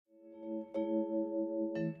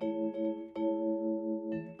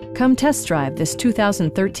Come test drive this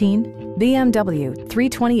 2013 BMW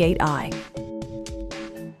 328i.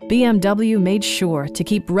 BMW made sure to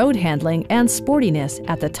keep road handling and sportiness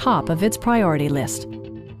at the top of its priority list.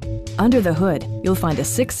 Under the hood, you'll find a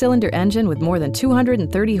 6-cylinder engine with more than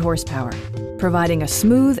 230 horsepower, providing a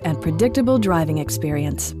smooth and predictable driving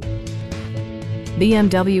experience.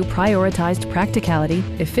 BMW prioritized practicality,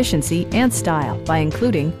 efficiency, and style by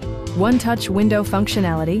including one-touch window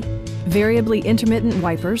functionality, variably intermittent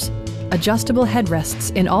wipers, adjustable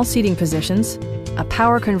headrests in all seating positions, a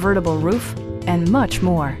power convertible roof, and much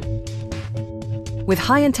more. With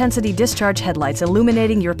high-intensity discharge headlights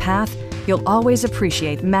illuminating your path, you'll always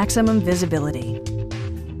appreciate maximum visibility.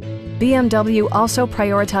 BMW also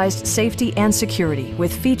prioritized safety and security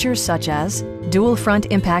with features such as dual front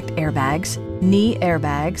impact airbags, knee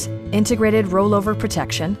airbags, integrated rollover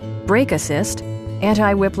protection, brake assist,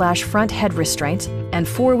 anti-whiplash front head restraints, and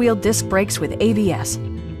 4-wheel disc brakes with ABS.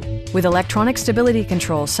 With electronic stability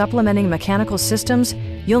control supplementing mechanical systems,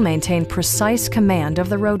 you'll maintain precise command of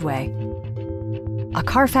the roadway. A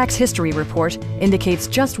Carfax history report indicates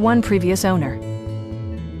just one previous owner.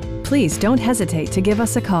 Please don't hesitate to give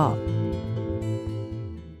us a call.